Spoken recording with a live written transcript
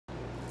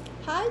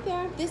Hi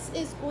there, this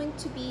is going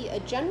to be a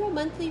general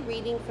monthly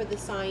reading for the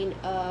sign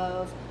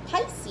of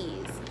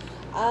Pisces.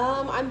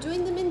 I'm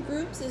doing them in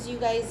groups, as you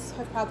guys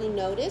have probably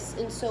noticed,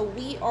 and so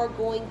we are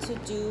going to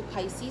do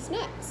Pisces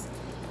next.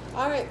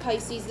 Alright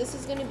Pisces, this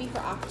is going to be for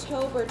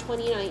October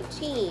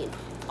 2019.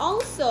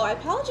 Also, I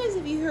apologize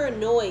if you hear a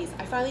noise.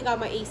 I finally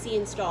got my AC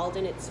installed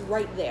and it's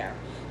right there.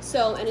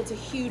 So, and it's a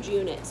huge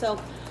unit.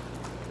 So,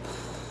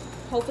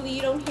 hopefully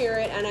you don't hear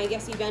it, and I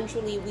guess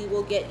eventually we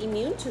will get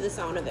immune to the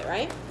sound of it,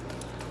 right?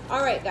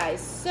 All right, guys,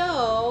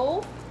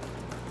 so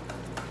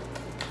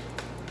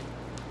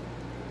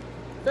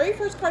very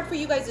first card for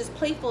you guys is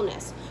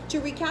playfulness. To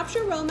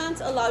recapture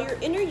romance, allow your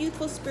inner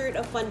youthful spirit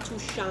of fun to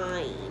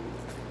shine.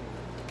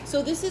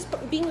 So this is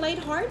being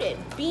lighthearted.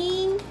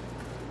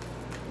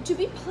 To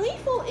be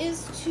playful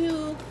is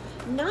to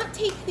not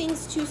take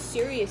things too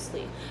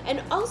seriously.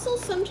 And also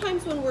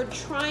sometimes when we're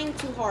trying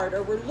too hard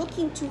or we're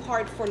looking too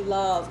hard for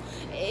love,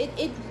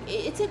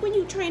 it's like when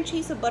you try and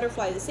chase a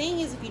butterfly. The saying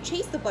is, if you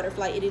chase the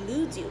butterfly, it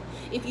eludes you.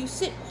 If you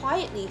sit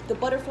quietly, the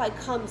butterfly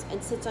comes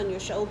and sits on your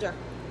shoulder.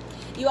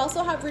 You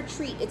also have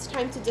retreat. It's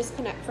time to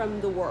disconnect from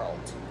the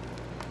world.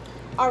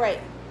 All right,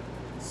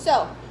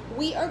 so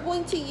we are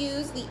going to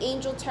use the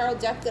Angel Tarot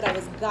deck that I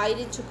was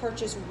guided to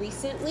purchase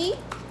recently.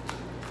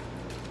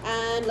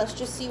 And let's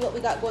just see what we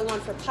got going on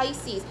for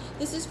Pisces.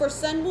 This is for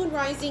Sun, Moon,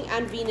 Rising,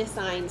 and Venus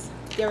signs.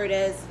 There it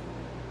is.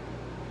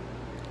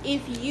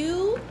 If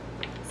you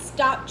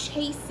stop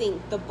chasing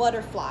the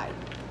butterfly,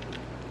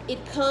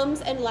 it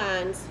comes and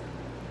lands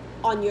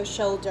on your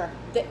shoulder.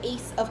 The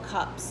Ace of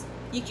Cups.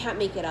 You can't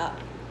make it up.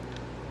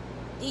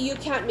 You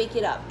can't make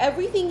it up.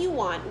 Everything you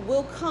want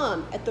will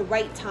come at the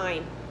right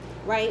time,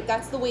 right?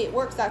 That's the way it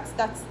works. That's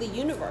the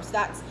universe.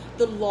 That's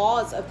the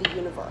laws of the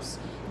universe.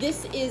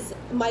 This is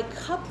my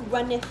cup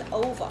runneth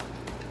over.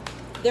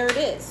 There it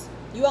is.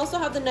 You also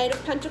have the Knight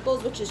of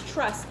Pentacles, which is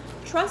trust.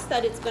 Trust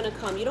that it's going to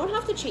come. You don't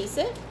have to chase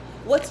it.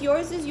 What's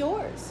yours is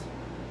yours.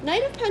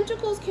 Knight of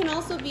Pentacles can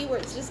also be where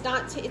it's just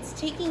not, it's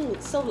taking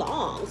so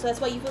long. So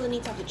that's why you feel the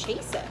need to have to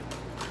chase it.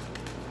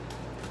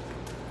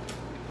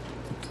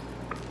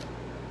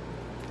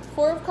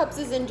 Four of Cups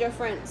is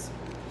indifference.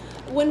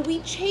 When we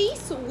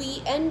chase,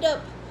 we end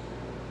up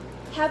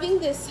having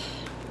this,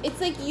 it's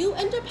like you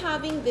end up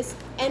having this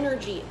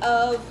energy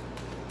of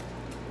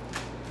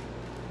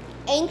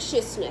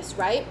anxiousness,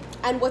 right?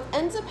 And what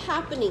ends up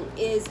happening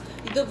is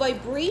the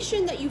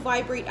vibration that you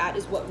vibrate at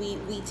is what we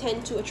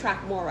tend to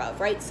attract more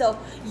of, right? So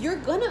you're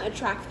gonna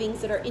attract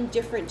things that are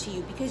indifferent to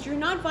you because you're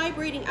not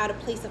vibrating at a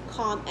place of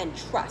calm and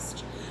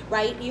trust,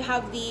 right? You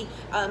have the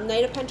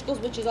Knight of Pentacles,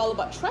 which is all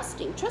about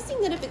trusting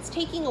that if it's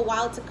taking a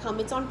while to come,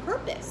 it's on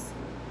purpose.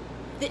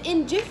 The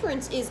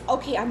indifference is,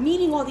 okay, I'm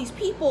meeting all these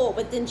people,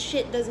 but then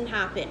shit doesn't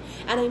happen.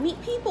 And I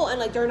meet people and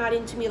like they're not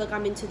into me like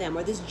I'm into them,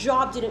 or this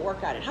job didn't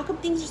work out. And how come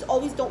things just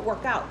always don't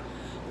work out?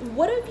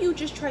 What if you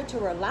just try to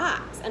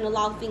relax and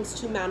allow things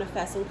to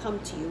manifest and come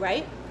to you,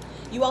 right?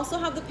 You also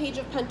have the Page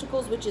of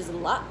Pentacles, which is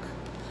luck.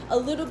 A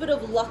little bit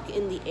of luck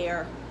in the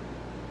air.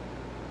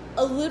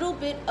 A little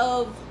bit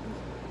of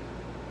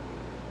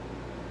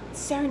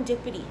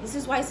serendipity. This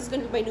is why this is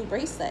going to be my new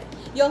bracelet.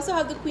 You also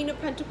have the Queen of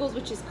Pentacles,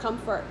 which is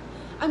comfort.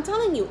 I'm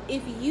telling you,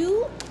 if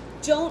you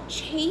don't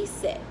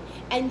chase it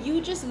and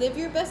you just live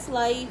your best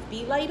life,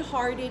 be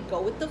lighthearted,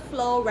 go with the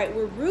flow, right?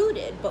 We're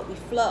rooted, but we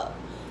flow.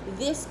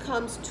 This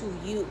comes to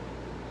you.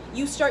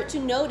 You start to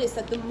notice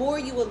that the more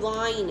you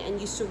align and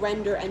you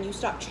surrender and you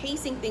stop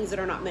chasing things that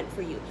are not meant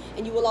for you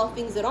and you allow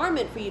things that are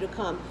meant for you to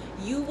come,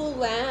 you will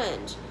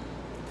land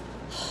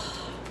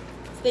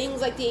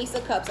things like the Ace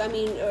of Cups. I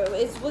mean,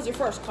 it was your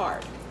first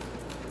card.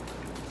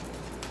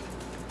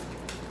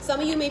 Some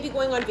of you may be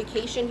going on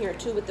vacation here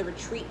too with the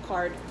retreat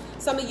card.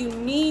 Some of you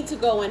need to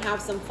go and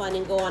have some fun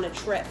and go on a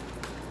trip.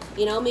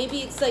 You know, maybe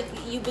it's like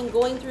you've been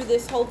going through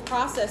this whole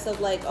process of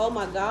like, oh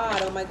my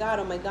God, oh my God,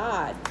 oh my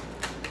God.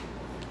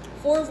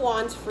 Four of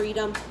Wands,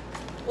 freedom.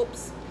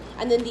 Oops.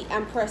 And then the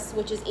Empress,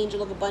 which is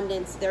Angel of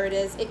Abundance. There it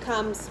is. It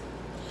comes.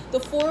 The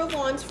Four of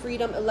Wands,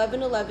 freedom,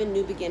 1111,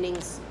 new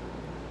beginnings.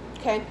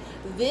 Okay,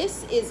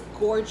 this is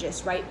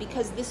gorgeous, right?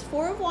 Because this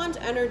Four of Wands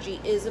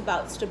energy is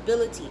about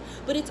stability,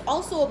 but it's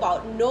also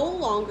about no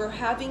longer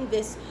having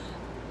this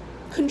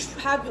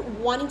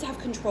wanting to have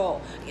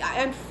control.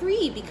 I'm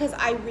free because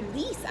I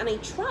release and I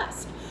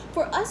trust.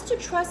 For us to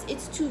trust,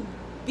 it's to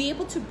be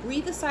able to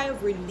breathe a sigh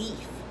of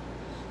relief,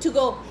 to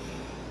go,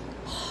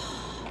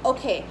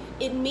 okay,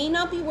 it may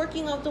not be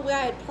working out the way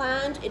I had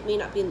planned, it may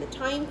not be in the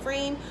time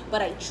frame,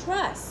 but I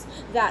trust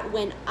that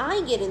when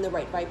I get in the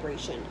right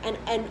vibration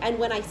and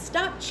when I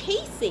stop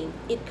chasing,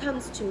 it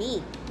comes to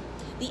me.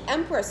 The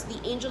Empress, the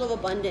Angel of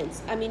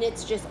Abundance, I mean,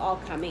 it's just all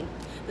coming.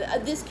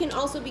 This can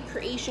also be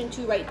creation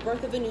too, right?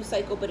 Birth of a new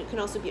cycle, but it can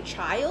also be a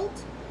child.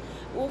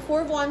 Well,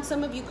 Four of Wands,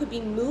 some of you could be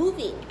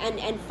moving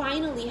and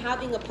finally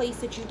having a place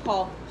that you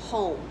call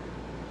home.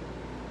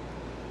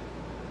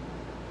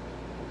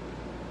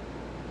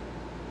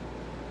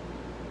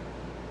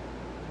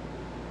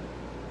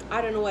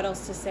 I don't know what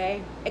else to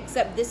say,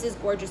 except this is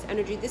gorgeous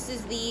energy. This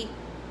is the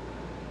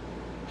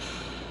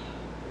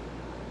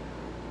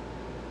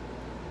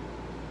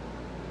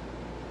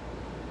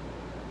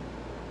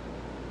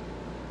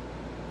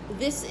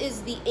This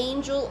is the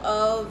angel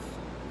of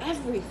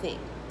everything.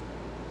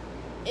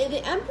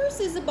 The Empress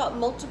is about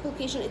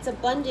multiplication. It's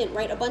abundant,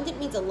 right? Abundant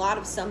means a lot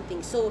of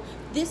something. So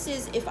this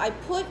is, if I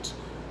put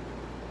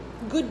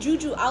good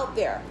juju out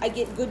there, I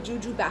get good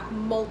juju back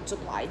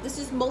multiplied. This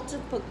is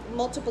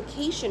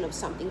multiplication of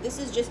something. This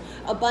is just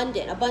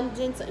abundant.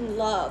 Abundance in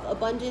love,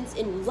 abundance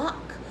in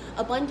luck,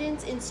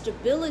 abundance in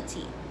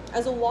stability.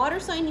 As a water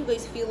sign, you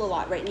guys feel a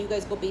lot, right? And you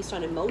guys go based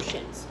on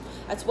emotions.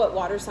 That's what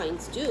water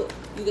signs do.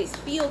 You guys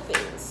feel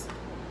things.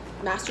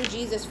 Master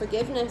Jesus,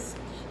 forgiveness.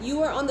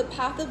 You are on the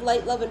path of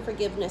light, love, and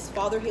forgiveness.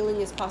 Father,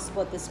 healing is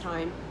possible at this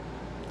time.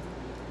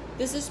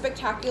 This is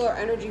spectacular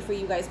energy for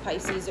you guys,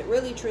 Pisces. It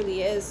really,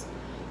 truly is.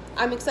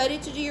 I'm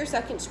excited to do your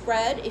second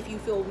spread. If you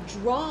feel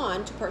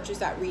drawn to purchase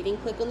that reading,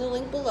 click on the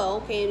link below,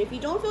 okay? And if you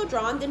don't feel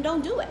drawn, then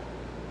don't do it.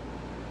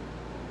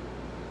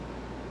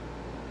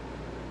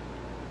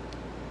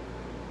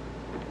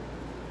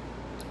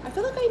 I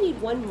feel like I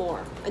need one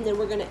more, and then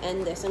we're going to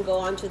end this and go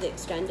on to the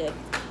extended.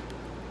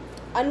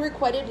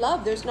 Unrequited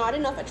love. There's not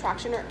enough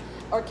attraction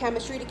or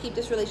chemistry to keep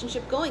this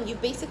relationship going.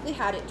 You've basically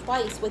had it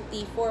twice with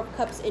the Four of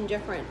Cups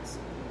indifference.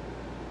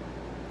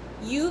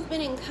 You've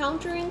been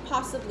encountering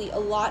possibly a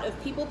lot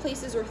of people,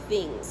 places, or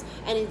things,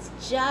 and it's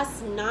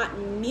just not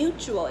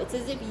mutual. It's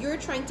as if you're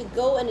trying to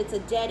go and it's a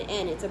dead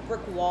end. It's a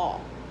brick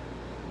wall.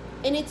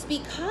 And it's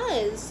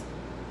because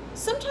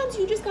sometimes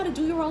you just got to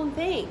do your own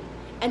thing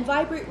and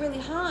vibrate really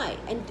high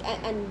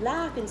and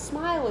laugh and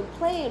smile and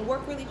play and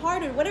work really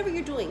hard and whatever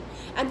you're doing,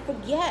 and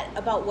forget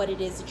about what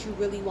it is that you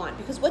really want,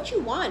 because what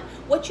you want,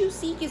 what you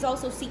seek, is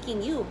also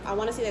seeking you. I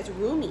want to say that's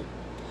Rumi.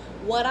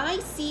 What I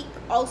seek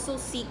also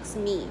seeks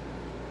me.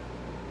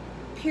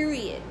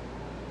 Period.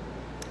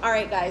 All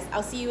right, guys,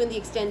 I'll see you in the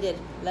extended.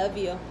 Love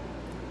you.